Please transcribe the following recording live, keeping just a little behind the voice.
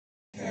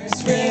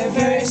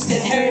first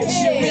it hurts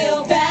you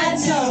real bad.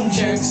 Some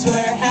jerks were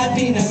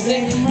happy, no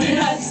they were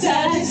not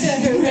sad. They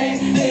said hooray,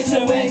 there's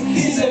no way,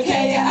 he's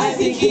okay. I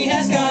think he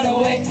has gone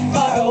away,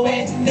 far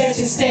away, there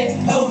to stay,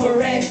 oh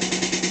hooray.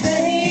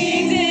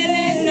 They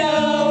didn't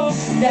know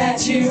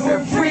that you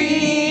were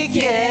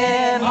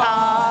freaking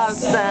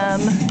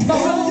awesome.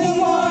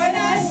 Voldemort,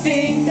 I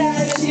think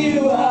that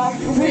you are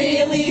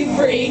really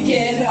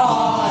freaking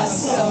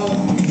awesome.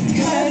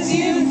 Cause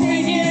you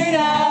figured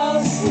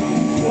out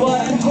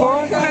what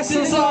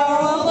Horcruxes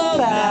are all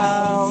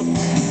about.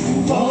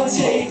 Won't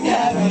take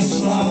that much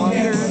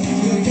longer.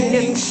 You're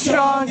getting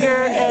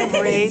stronger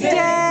every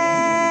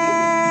day.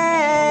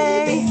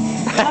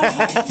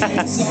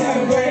 So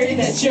I'm worried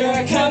that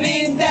you're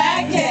coming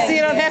back. So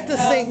you don't have to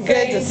sing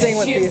good to sing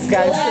with these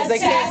guys because they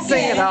can't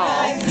sing at all.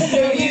 I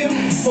know you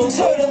will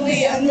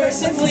totally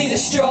unmercifully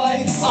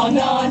destroy all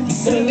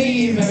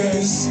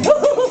non-believers.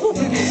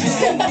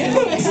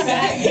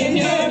 Back in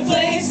your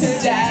place, the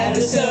dad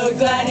was so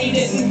glad he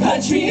didn't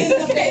punch me in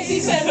the face. He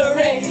said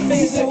hooray,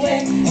 things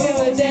away.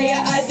 Oh, a day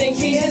I think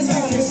he is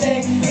going to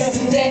say, but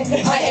today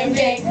I am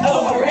gay.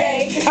 Oh,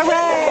 hooray!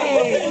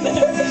 Hooray!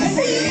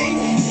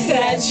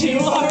 That you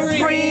are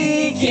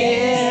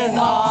freaking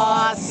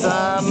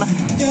awesome.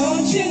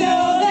 Don't you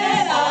know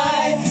that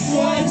I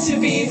want to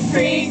be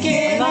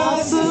freaking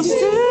awesome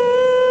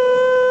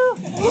too?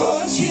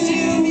 Won't you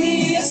do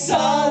me a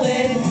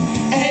solid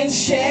and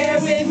share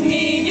with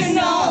me your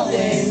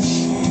knowledge?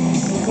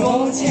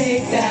 Won't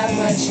take that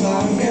much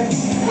longer.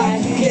 I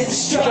can get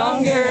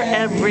stronger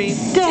every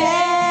day.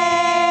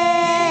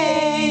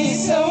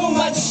 So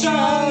much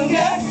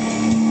stronger.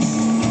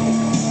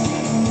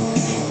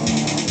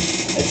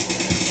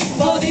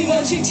 Baldy,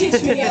 won't you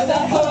teach me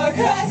about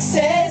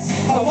Horcruxes?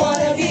 I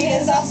wanna be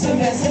as awesome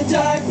as the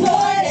Dark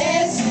Lord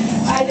is.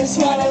 I just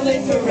wanna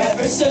live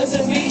forever so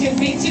that we can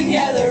be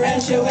together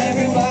and show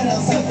everyone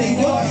else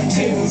something more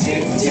to.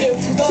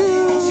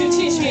 Baldy, won't you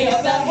teach me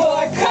about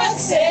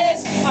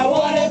Horcruxes? I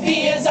wanna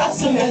be as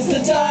awesome as the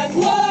Dark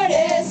Lord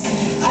is.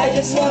 I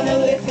just wanna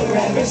live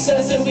forever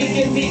so that we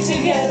can be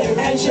together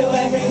and show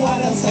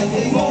everyone else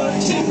something more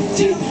to.